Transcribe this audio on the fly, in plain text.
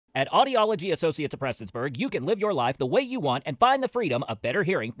At Audiology Associates of Prestonsburg, you can live your life the way you want and find the freedom of better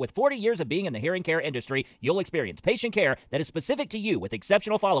hearing. With 40 years of being in the hearing care industry, you'll experience patient care that is specific to you with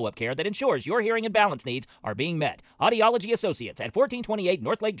exceptional follow-up care that ensures your hearing and balance needs are being met. Audiology Associates at 1428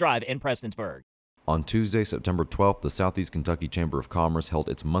 North Lake Drive in Prestonsburg. On Tuesday, September 12th, the Southeast Kentucky Chamber of Commerce held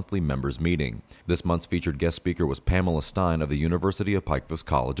its monthly members meeting. This month's featured guest speaker was Pamela Stein of the University of Pikeville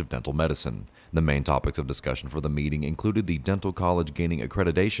College of Dental Medicine. The main topics of discussion for the meeting included the dental college gaining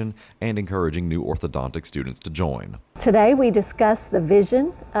accreditation and encouraging new orthodontic students to join. Today we discussed the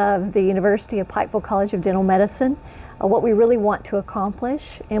vision of the University of Pikeville College of Dental Medicine, what we really want to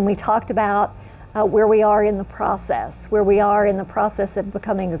accomplish, and we talked about where we are in the process, of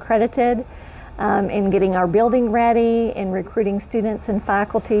becoming accredited, and getting our building ready and recruiting students and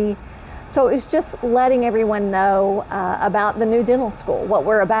faculty. So it was just letting everyone know about the new dental school, what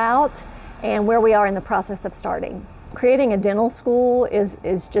we're about, and where we are in the process of starting. Creating a dental school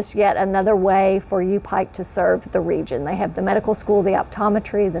is just yet another way for UPIKE to serve the region. They have the medical school, the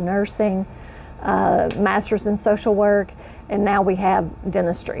optometry, the nursing, masters in social work, and now we have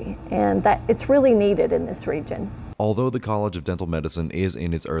dentistry, and that it's really needed in this region. Although the College of Dental Medicine is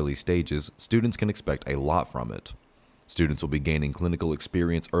in its early stages, students can expect a lot from it. Students will be gaining clinical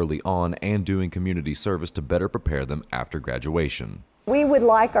experience early on and doing community service to better prepare them after graduation. We would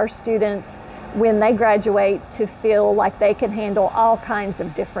like our students, when they graduate, to feel like they can handle all kinds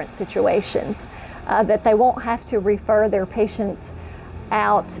of different situations, that they won't have to refer their patients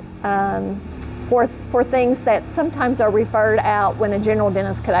out for things that sometimes are referred out when a general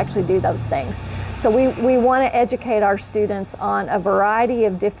dentist could actually do those things. So we want to educate our students on a variety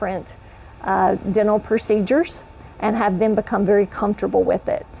of different dental procedures and have them become very comfortable with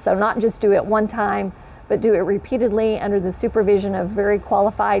it. So not just do it one time, but do it repeatedly under the supervision of very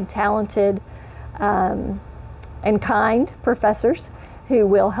qualified, talented, and kind professors who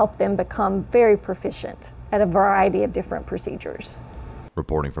will help them become very proficient at a variety of different procedures.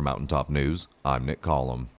 Reporting for Mountaintop News, I'm Nick Collum.